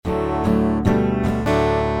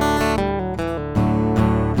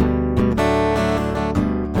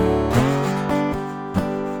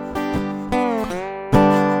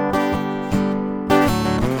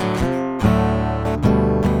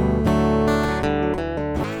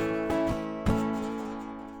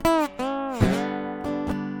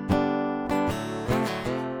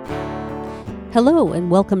Hello and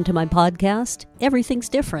welcome to my podcast, Everything's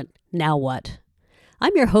Different, Now What?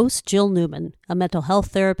 I'm your host, Jill Newman, a mental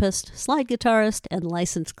health therapist, slide guitarist, and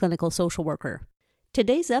licensed clinical social worker.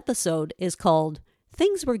 Today's episode is called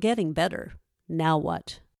Things Were Getting Better, Now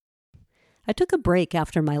What? I took a break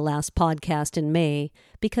after my last podcast in May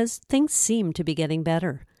because things seemed to be getting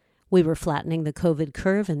better. We were flattening the COVID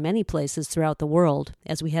curve in many places throughout the world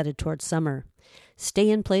as we headed towards summer.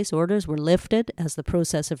 Stay-in-place orders were lifted as the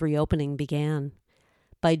process of reopening began.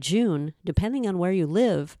 By June, depending on where you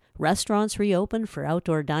live, restaurants reopened for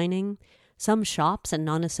outdoor dining. Some shops and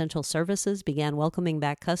non-essential services began welcoming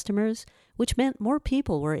back customers, which meant more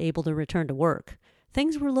people were able to return to work.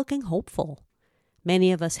 Things were looking hopeful.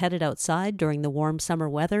 Many of us headed outside during the warm summer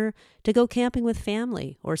weather to go camping with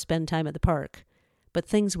family or spend time at the park. But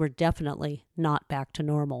things were definitely not back to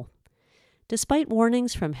normal. Despite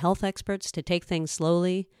warnings from health experts to take things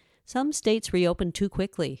slowly, some states reopened too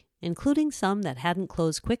quickly, including some that hadn't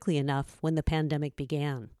closed quickly enough when the pandemic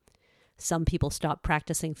began. Some people stopped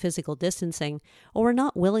practicing physical distancing or were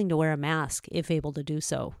not willing to wear a mask if able to do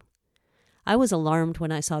so. I was alarmed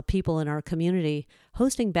when I saw people in our community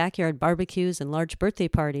hosting backyard barbecues and large birthday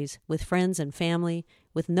parties with friends and family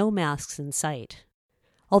with no masks in sight.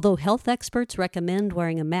 Although health experts recommend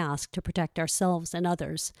wearing a mask to protect ourselves and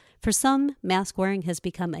others, for some, mask wearing has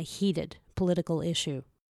become a heated political issue.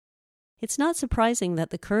 It's not surprising that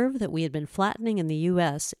the curve that we had been flattening in the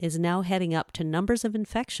U.S. is now heading up to numbers of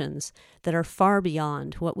infections that are far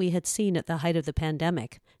beyond what we had seen at the height of the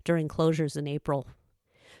pandemic during closures in April.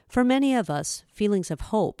 For many of us, feelings of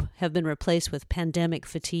hope have been replaced with pandemic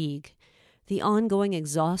fatigue, the ongoing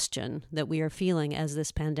exhaustion that we are feeling as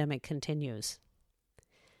this pandemic continues.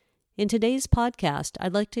 In today's podcast,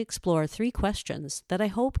 I'd like to explore 3 questions that I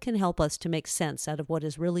hope can help us to make sense out of what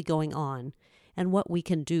is really going on and what we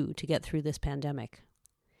can do to get through this pandemic.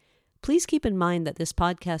 Please keep in mind that this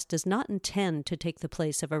podcast does not intend to take the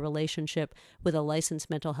place of a relationship with a licensed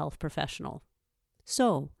mental health professional.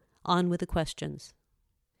 So, on with the questions.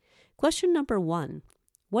 Question number 1.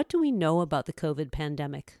 What do we know about the COVID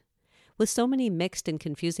pandemic? With so many mixed and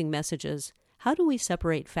confusing messages, how do we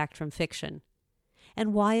separate fact from fiction?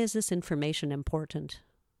 And why is this information important?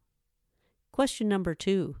 Question number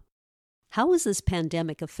 2. How is this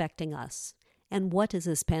pandemic affecting us? And what is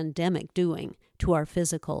this pandemic doing to our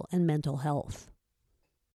physical and mental health?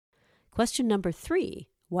 Question number 3.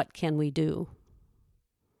 What can we do?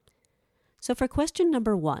 So for question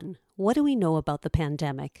number 1, what do we know about the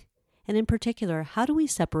pandemic? And in particular, how do we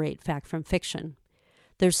separate fact from fiction?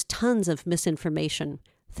 There's tons of misinformation,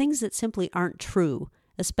 things that simply aren't true,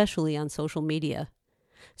 especially on social media.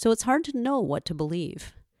 So it's hard to know what to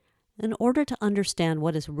believe. In order to understand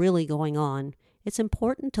what is really going on, it's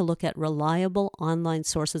important to look at reliable online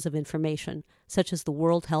sources of information, such as the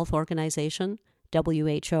World Health Organization,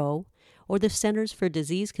 WHO, or the Centers for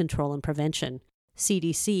Disease Control and Prevention,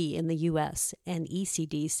 CDC in the US and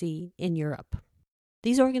ECDC in Europe.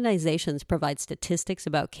 These organizations provide statistics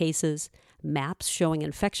about cases, maps showing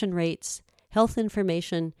infection rates, health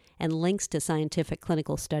information, and links to scientific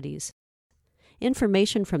clinical studies.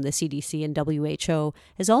 Information from the CDC and WHO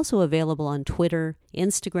is also available on Twitter,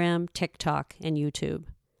 Instagram, TikTok, and YouTube.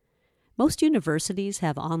 Most universities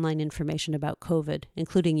have online information about COVID,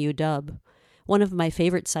 including UW. One of my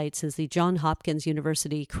favorite sites is the Johns Hopkins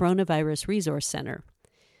University Coronavirus Resource Center.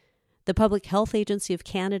 The Public Health Agency of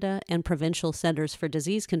Canada and Provincial Centers for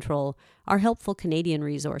Disease Control are helpful Canadian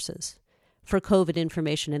resources. For COVID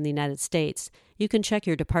information in the United States, you can check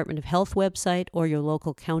your Department of Health website or your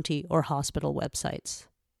local county or hospital websites.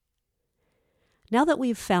 Now that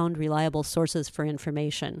we've found reliable sources for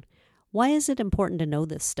information, why is it important to know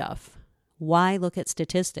this stuff? Why look at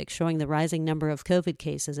statistics showing the rising number of COVID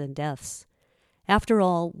cases and deaths? After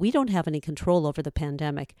all, we don't have any control over the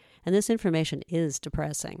pandemic, and this information is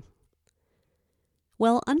depressing.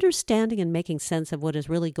 Well, understanding and making sense of what is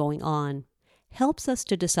really going on helps us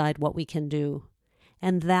to decide what we can do,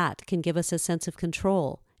 and that can give us a sense of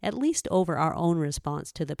control, at least over our own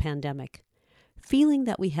response to the pandemic. Feeling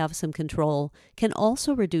that we have some control can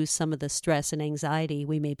also reduce some of the stress and anxiety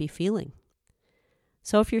we may be feeling.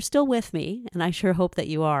 So if you're still with me, and I sure hope that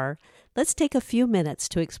you are, let's take a few minutes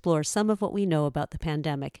to explore some of what we know about the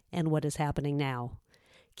pandemic and what is happening now.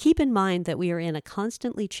 Keep in mind that we are in a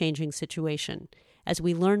constantly changing situation. As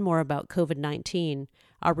we learn more about COVID-19,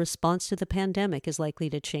 our response to the pandemic is likely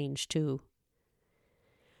to change too.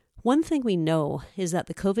 One thing we know is that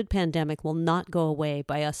the COVID pandemic will not go away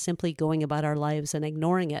by us simply going about our lives and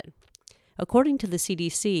ignoring it. According to the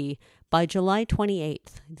CDC, by July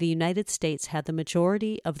 28th, the United States had the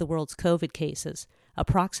majority of the world's COVID cases,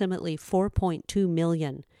 approximately 4.2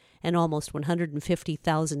 million, and almost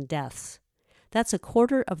 150,000 deaths. That's a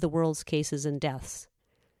quarter of the world's cases and deaths.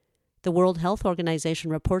 The World Health Organization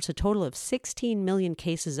reports a total of 16 million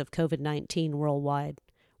cases of COVID-19 worldwide,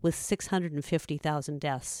 with 650,000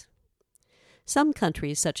 deaths. Some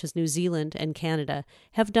countries, such as New Zealand and Canada,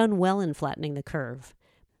 have done well in flattening the curve.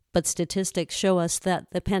 But statistics show us that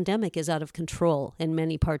the pandemic is out of control in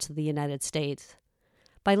many parts of the United States.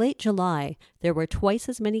 By late July, there were twice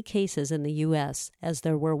as many cases in the U.S. as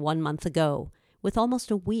there were 1 month ago, with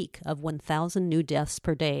almost a week of 1,000 new deaths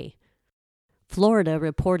per day. Florida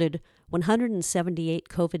reported 178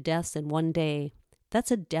 COVID deaths in one day.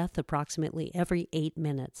 That's a death approximately every 8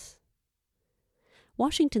 minutes.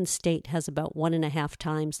 Washington State has about 1.5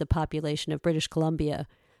 times the population of British Columbia,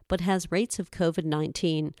 but has rates of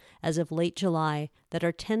COVID-19 as of late July that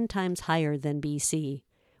are 10 times higher than BC,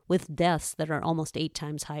 with deaths that are almost 8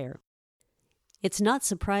 times higher. It's not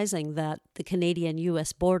surprising that the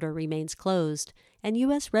Canadian-U.S. border remains closed, and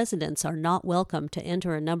U.S. residents are not welcome to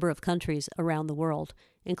enter a number of countries around the world,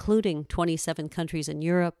 including 27 countries in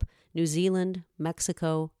Europe, New Zealand,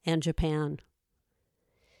 Mexico, and Japan.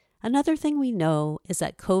 Another thing we know is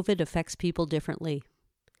that COVID affects people differently.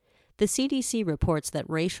 The CDC reports that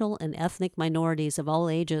racial and ethnic minorities of all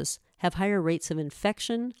ages have higher rates of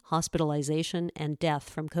infection, hospitalization, and death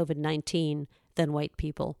from COVID-19 than white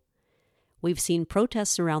people. We've seen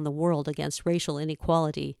protests around the world against racial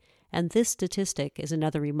inequality, and this statistic is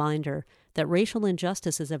another reminder that racial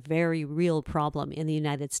injustice is a very real problem in the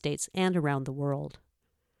United States and around the world.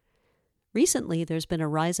 Recently, there's been a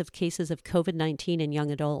rise of cases of COVID-19 in young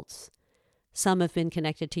adults. Some have been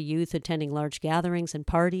connected to youth attending large gatherings and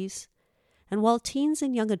parties. And while teens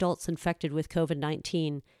and young adults infected with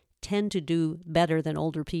COVID-19 tend to do better than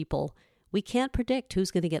older people, we can't predict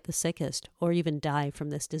who's going to get the sickest or even die from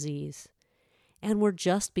this disease. And we're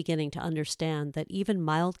just beginning to understand that even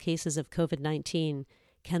mild cases of COVID-19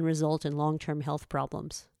 can result in long-term health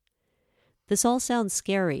problems. This all sounds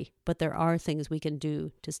scary, but there are things we can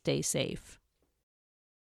do to stay safe.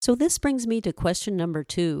 So this brings me to question number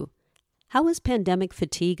 2. How is pandemic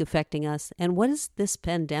fatigue affecting us, and what is this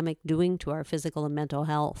pandemic doing to our physical and mental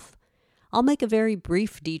health? I'll make a very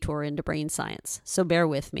brief detour into brain science, so bear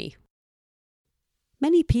with me.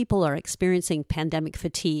 Many people are experiencing pandemic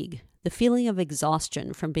fatigue, the feeling of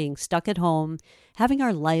exhaustion from being stuck at home, having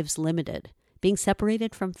our lives limited, being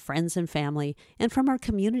separated from friends and family, and from our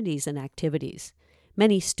communities and activities.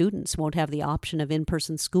 Many students won't have the option of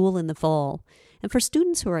in-person school in the fall, and for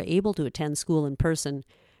students who are able to attend school in person,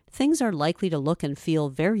 things are likely to look and feel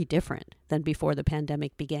very different than before the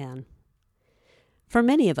pandemic began. For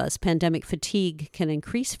many of us, pandemic fatigue can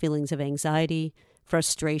increase feelings of anxiety,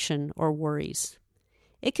 frustration, or worries.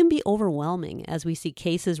 It can be overwhelming as we see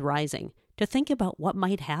cases rising to think about what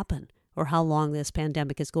might happen or how long this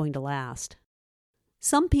pandemic is going to last.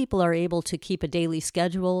 Some people are able to keep a daily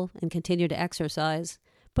schedule and continue to exercise,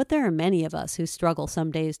 but there are many of us who struggle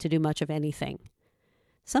some days to do much of anything.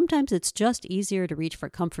 Sometimes it's just easier to reach for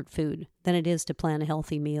comfort food than it is to plan a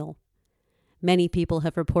healthy meal. Many people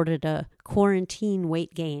have reported a quarantine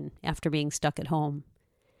weight gain after being stuck at home.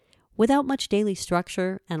 Without much daily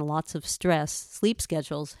structure and lots of stress, sleep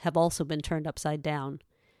schedules have also been turned upside down,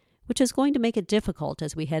 which is going to make it difficult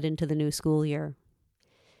as we head into the new school year.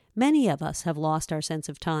 Many of us have lost our sense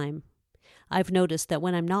of time. I've noticed that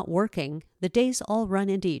when I'm not working, the days all run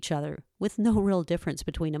into each other, with no real difference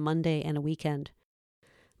between a Monday and a weekend.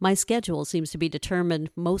 My schedule seems to be determined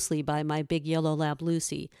mostly by my big yellow lab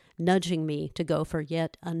Lucy, nudging me to go for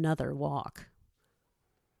yet another walk.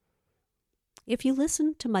 If you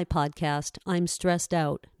listen to my podcast, I'm Stressed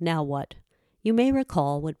Out, Now What? You may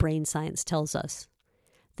recall what brain science tells us,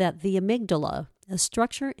 that the amygdala, a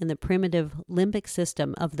structure in the primitive limbic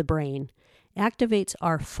system of the brain, activates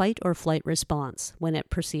our fight or flight response when it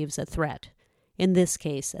perceives a threat, in this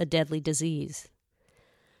case, a deadly disease.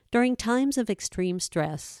 During times of extreme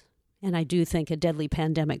stress, and I do think a deadly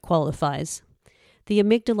pandemic qualifies, the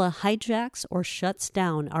amygdala hijacks or shuts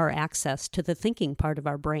down our access to the thinking part of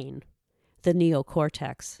our brain, the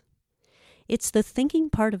neocortex. It's the thinking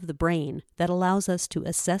part of the brain that allows us to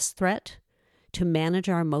assess threat, to manage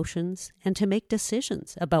our emotions, and to make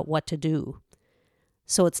decisions about what to do.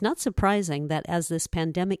 So it's not surprising that as this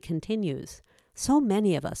pandemic continues, so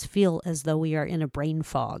many of us feel as though we are in a brain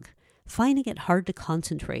fog, finding it hard to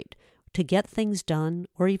concentrate, to get things done,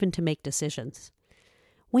 or even to make decisions.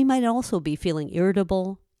 We might also be feeling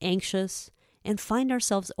irritable, anxious, and find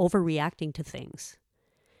ourselves overreacting to things.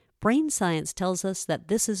 Brain science tells us that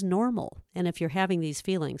this is normal, and if you're having these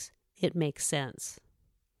feelings, it makes sense.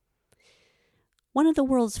 One of the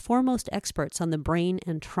world's foremost experts on the brain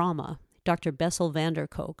and trauma, Dr. Bessel van der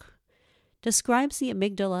Kolk, describes the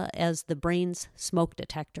amygdala as the brain's smoke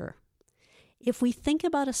detector. If we think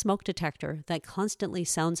about a smoke detector that constantly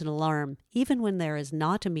sounds an alarm, even when there is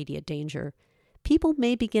not immediate danger, people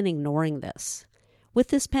may begin ignoring this. With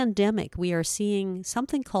this pandemic, we are seeing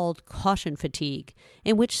something called caution fatigue,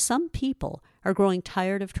 in which some people are growing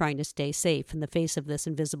tired of trying to stay safe in the face of this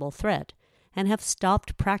invisible threat and have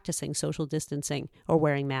stopped practicing social distancing or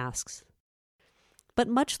wearing masks. But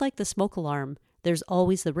much like the smoke alarm, there's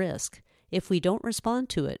always the risk. If we don't respond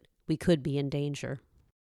to it, we could be in danger.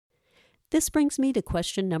 This brings me to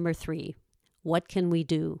question number 3. What can we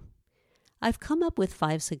do? I've come up with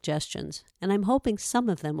 5 suggestions, and I'm hoping some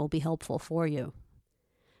of them will be helpful for you.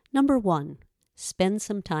 Number 1, spend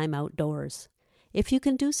some time outdoors. If you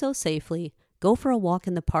can do so safely, go for a walk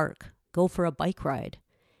in the park, go for a bike ride,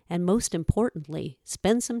 and most importantly,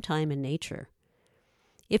 spend some time in nature.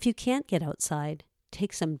 If you can't get outside,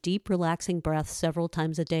 take some deep, relaxing breaths several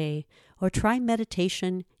times a day, or try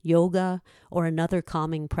meditation, yoga, or another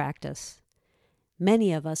calming practice.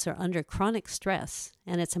 Many of us are under chronic stress,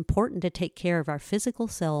 and it's important to take care of our physical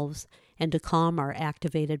selves and to calm our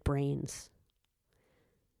activated brains.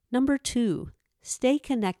 Number 2, stay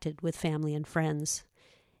connected with family and friends.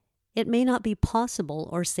 It may not be possible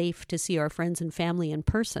or safe to see our friends and family in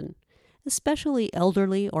person, especially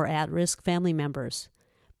elderly or at-risk family members,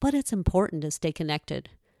 but it's important to stay connected.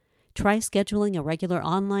 Try scheduling a regular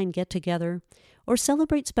online get-together or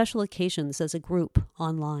celebrate special occasions as a group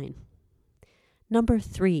online. Number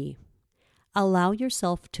 3, allow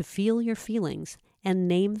yourself to feel your feelings and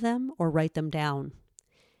name them or write them down.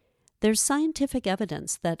 There's scientific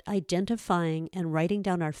evidence that identifying and writing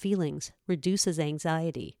down our feelings reduces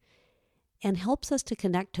anxiety and helps us to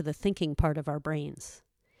connect to the thinking part of our brains.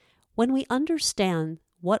 When we understand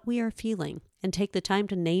what we are feeling and take the time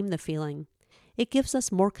to name the feeling, it gives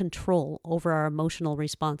us more control over our emotional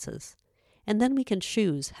responses, and then we can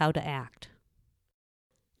choose how to act.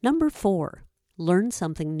 Number 4, learn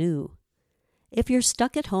something new. If you're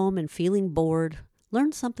stuck at home and feeling bored,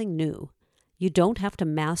 learn something new. You don't have to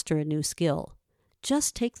master a new skill.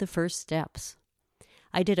 Just take the first steps.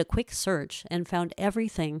 I did a quick search and found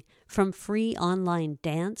everything from free online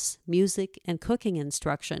dance, music, and cooking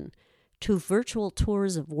instruction to virtual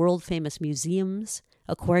tours of world-famous museums,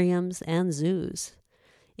 aquariums, and zoos.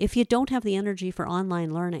 If you don't have the energy for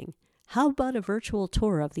online learning, how about a virtual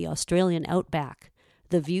tour of the Australian outback,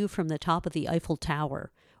 the view from the top of the Eiffel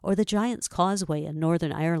Tower, or the Giant's Causeway in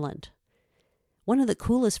Northern Ireland? One of the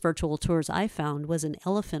coolest virtual tours I found was an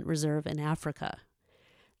elephant reserve in Africa.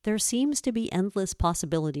 There seems to be endless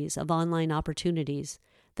possibilities of online opportunities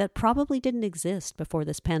that probably didn't exist before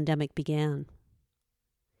this pandemic began.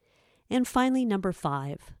 And finally, number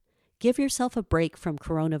 5, give yourself a break from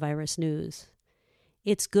coronavirus news.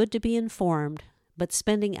 It's good to be informed, but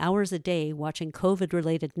spending hours a day watching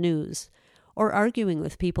COVID-related news or arguing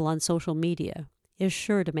with people on social media is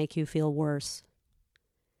sure to make you feel worse.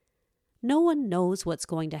 No one knows what's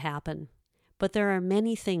going to happen, but there are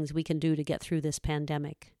many things we can do to get through this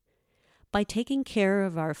pandemic. By taking care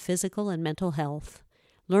of our physical and mental health,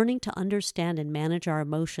 learning to understand and manage our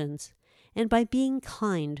emotions, and by being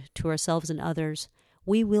kind to ourselves and others,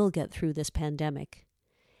 we will get through this pandemic.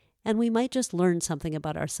 And we might just learn something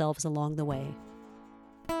about ourselves along the way.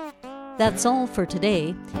 That's all for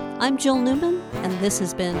today. I'm Jill Newman, and this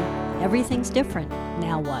has been Everything's Different,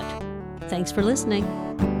 Now What? Thanks for listening.